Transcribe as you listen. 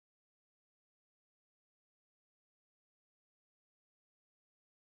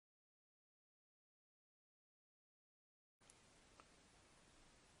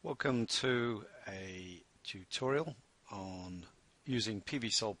Welcome to a tutorial on using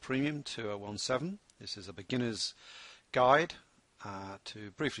PVSOL Premium 2017. This is a beginner's guide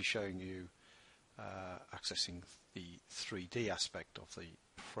to briefly showing you accessing the 3D aspect of the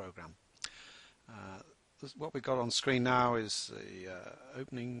program. What we've got on screen now is the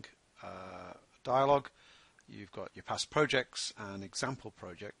opening dialog. You've got your past projects and example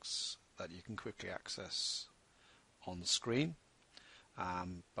projects that you can quickly access on the screen.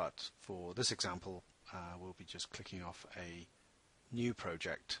 But for this example, we'll be just clicking off a new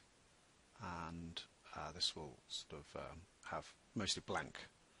project, and this will sort of have mostly blank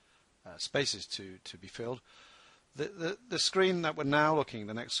spaces to be filled. The screen that we're now looking,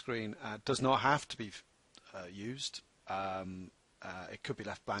 the next screen, does not have to be used. It could be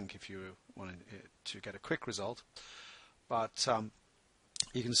left blank if you wanted to get a quick result, but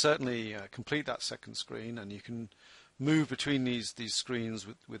you can certainly complete that second screen, and you can move between these screens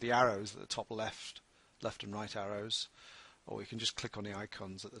with the arrows at the top left and right arrows, or you can just click on the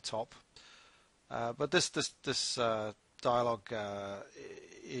icons at the top. But this dialog, as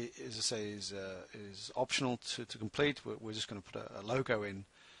I say, is optional to complete. We're just going to put a logo in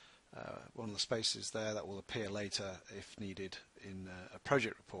one of the spaces there that will appear later if needed in a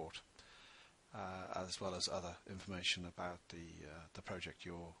project report, as well as other information about the project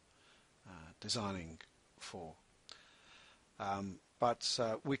you're designing for. But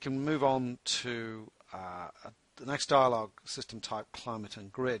we can move on to the next dialog, system type, climate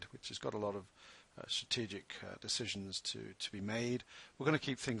and grid, which has got a lot of strategic decisions to be made. We're going to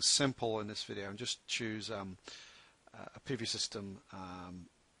keep things simple in this video and just choose a PV system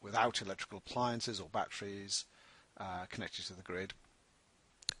without electrical appliances or batteries connected to the grid,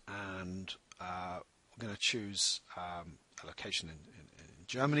 and we're going to choose a location in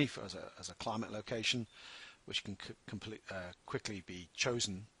Germany as a climate location, which can quickly be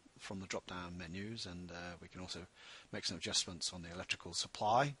chosen from the drop-down menus, and we can also make some adjustments on the electrical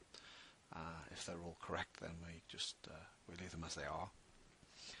supply. If they're all correct, then we leave them as they are.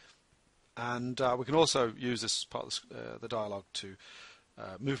 And we can also use this part of the dialog to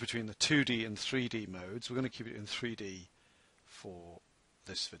move between the 2D and 3D modes. We're going to keep it in 3D for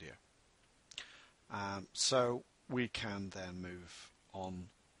this video. So we can then move on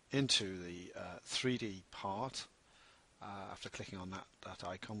into the 3D part after clicking on that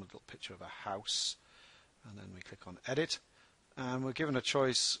icon with a little picture of a house, and then we click on Edit, and we're given a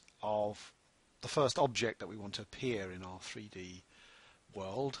choice of the first object that we want to appear in our 3D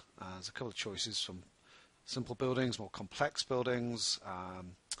world. There's a couple of choices from simple buildings, more complex buildings,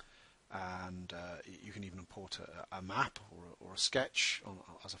 and you can even import a map or a sketch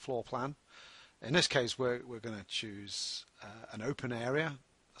as a floor plan. In this case, we're going to choose an open area,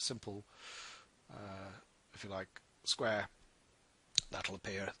 a simple, if you like, square that'll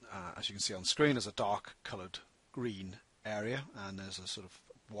appear, as you can see on screen, as a dark coloured green area, and there's a sort of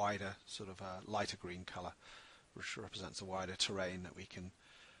wider, sort of lighter green colour, which represents a wider terrain that we can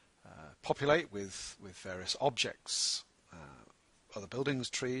populate with various objects, other buildings,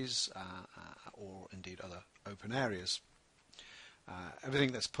 trees, or indeed other open areas.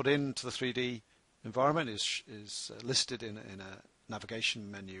 Everything that's put into the 3D environment is listed in a navigation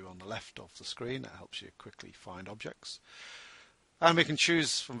menu on the left of the screen that helps you quickly find objects. And we can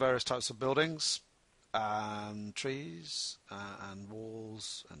choose from various types of buildings, trees, and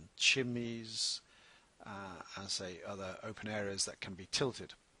walls and chimneys, and say other open areas that can be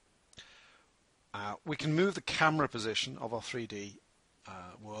tilted. We can move the camera position of our 3D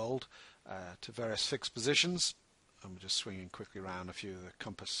world to various fixed positions, and we're just swinging quickly around a few of the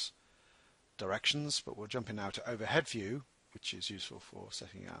compass directions, but we're jumping now to overhead view, which is useful for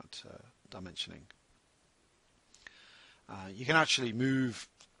setting out dimensioning. You can actually move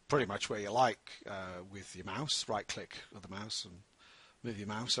pretty much where you like with your mouse. Right click with the mouse and move your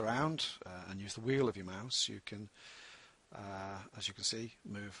mouse around, and use the wheel of your mouse. You can, as you can see,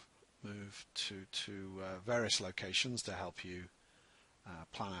 move to various locations to help you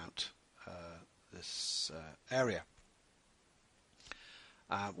plan out this area.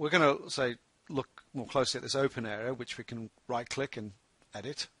 We're going to look more closely at this open area, which we can right click and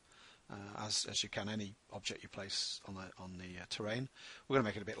edit, as you can any object you place on the terrain. We're going to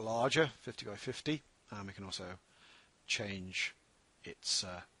make it a bit larger, 50 by 50, and we can also change its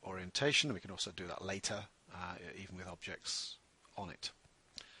orientation, and we can also do that later, even with objects on it.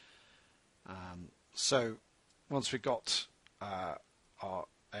 So once we've got our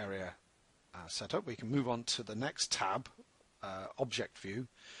area set up, we can move on to the next tab, Object View,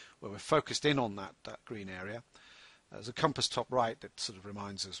 where we're focused in on that green area. There's a compass top right that sort of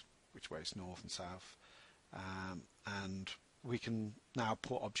reminds us which way is north and south, and we can now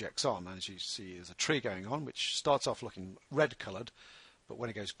put objects on. And as you see, there's a tree going on, which starts off looking red coloured, but when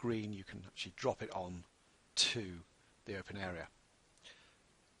it goes green, you can actually drop it on to the open area.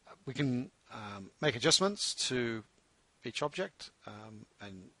 We can make adjustments to each object,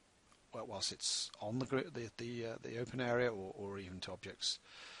 and whilst it's on the open area, or even to objects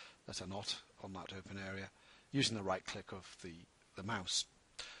that are not on that open area, using the right click of the mouse.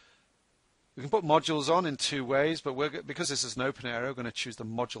 We can put modules on in two ways, but because this is an open area, we're going to choose the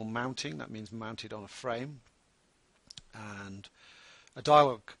module mounting. That means mounted on a frame. And a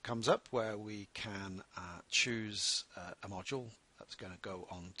dialog comes up where we can choose a module that's going to go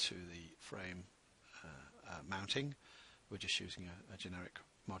onto the frame mounting. We're just using a generic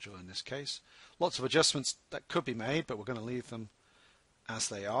module in this case. Lots of adjustments that could be made, but we're going to leave them as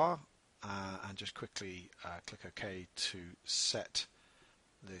they are, and just quickly click OK to set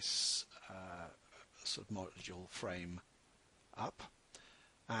this sort of module frame up,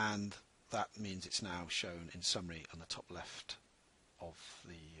 and that means it's now shown in summary on the top left of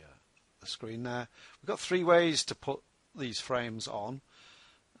the screen there. We've got three ways to put these frames on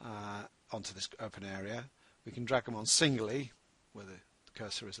onto this open area. We can drag them on singly, where the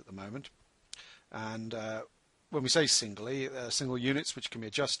cursor is at the moment, and when we say singly, single units which can be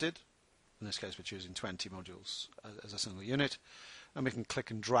adjusted. In this case we're choosing 20 modules as a single unit, and we can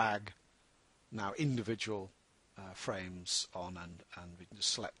click and drag now individual frames on, and we can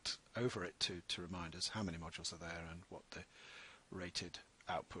just select over it to remind us how many modules are there and what the rated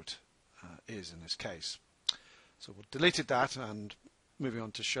output is in this case. So we've deleted that, and moving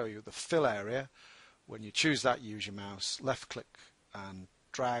on to show you the fill area. When you choose that, you use your mouse, left click and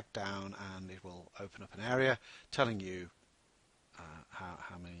drag down, and it will open up an area telling you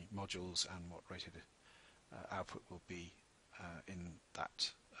how many modules and what rated output will be in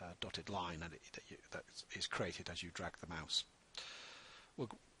that dotted line that is created as you drag the mouse. We're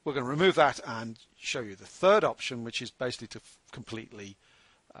going to remove that and show you the third option, which is basically to completely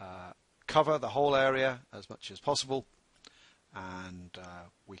cover the whole area as much as possible, and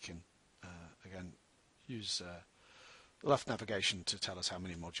we can again use left navigation to tell us how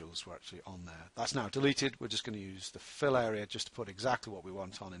many modules were actually on there. That's now deleted. We're just going to use the fill area just to put exactly what we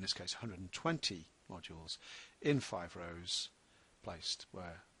want on, in this case 120 modules in 5 rows placed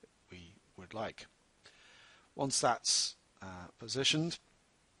where we would like. Once that's positioned,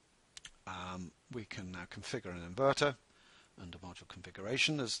 we can now configure an inverter under module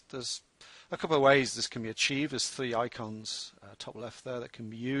configuration. There's a couple of ways this can be achieved. There's 3 icons top left there that can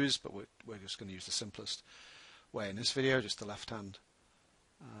be used, but we're just going to use the simplest way in this video. Just the left hand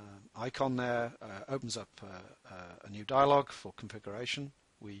icon there opens up a new dialog for configuration.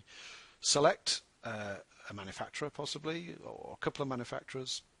 We select a manufacturer possibly, or a couple of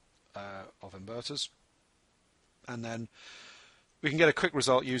manufacturers of inverters, and then we can get a quick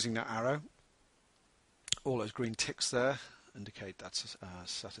result using that arrow. All those green ticks there indicate that's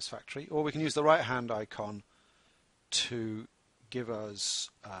satisfactory. Or we can use the right hand icon to give us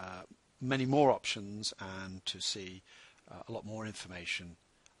many more options and to see a lot more information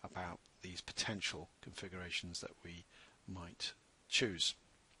about these potential configurations that we might choose.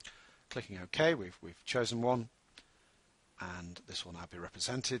 Clicking OK, we've chosen one, and this will now be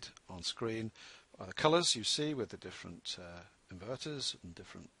represented on screen by the colours you see with the different inverters and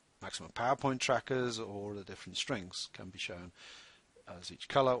different maximum power point trackers, or the different strings can be shown as each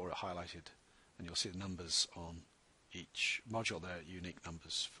colour or highlighted, and you'll see the numbers on each module there, unique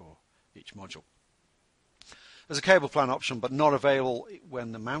numbers for each module. There's a cable plan option, but not available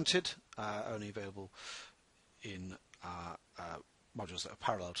when they're mounted, only available in modules that are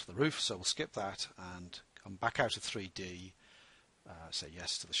parallel to the roof, so we'll skip that and come back out of 3D, say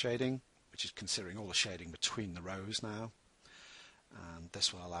yes to the shading, which is considering all the shading between the rows now, and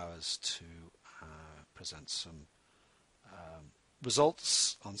this will allow us to present some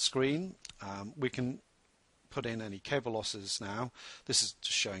results on screen. We can put in any cable losses now. This is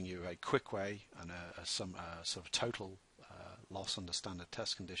just showing you a quick way and some sort of total loss under standard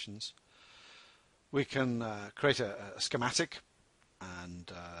test conditions. We can create a schematic,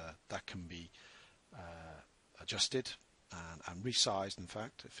 and that can be adjusted and resized, in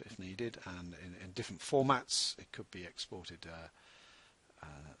fact, if needed, and in different formats. It could be exported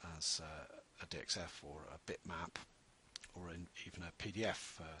as a DXF or a bitmap, or even a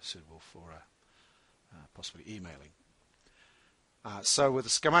PDF suitable for possibly emailing. So with the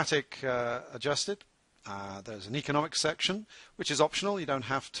schematic adjusted, there's an economic section, which is optional. You don't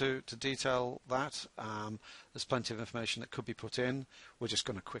have to detail that. There's plenty of information that could be put in. We're just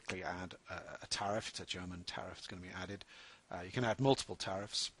going to quickly add a tariff. It's a German tariff that's going to be added. You can add multiple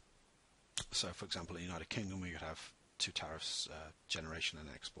tariffs. So for example, in the United Kingdom we could have two tariffs, generation and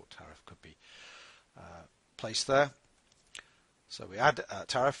export tariff, could be placed there. So we add a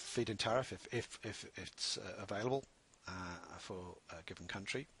tariff, feed-in tariff, if it's available for a given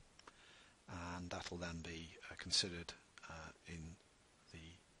country, and that will then be considered in the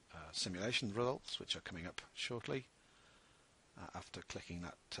simulation results, which are coming up shortly, after clicking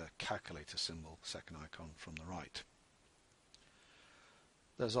that calculator symbol, second icon from the right.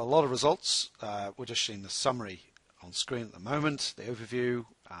 There's a lot of results. We're just seeing the summary on screen at the moment, the overview,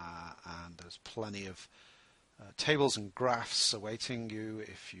 and there's plenty of tables and graphs awaiting you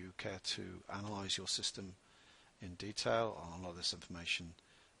if you care to analyze your system in detail. A lot of this information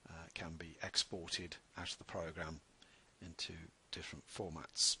can be exported out of the program into different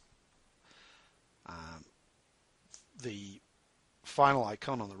formats. The final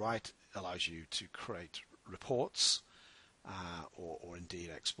icon on the right allows you to create reports or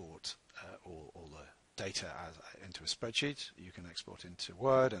indeed export all the data into a spreadsheet. You can export into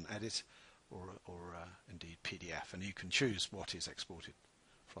Word and edit, or indeed PDF, and you can choose what is exported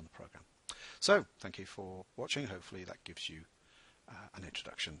from the program. So thank you for watching. Hopefully that gives you an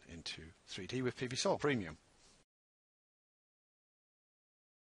introduction into 3D with PVSOL Premium.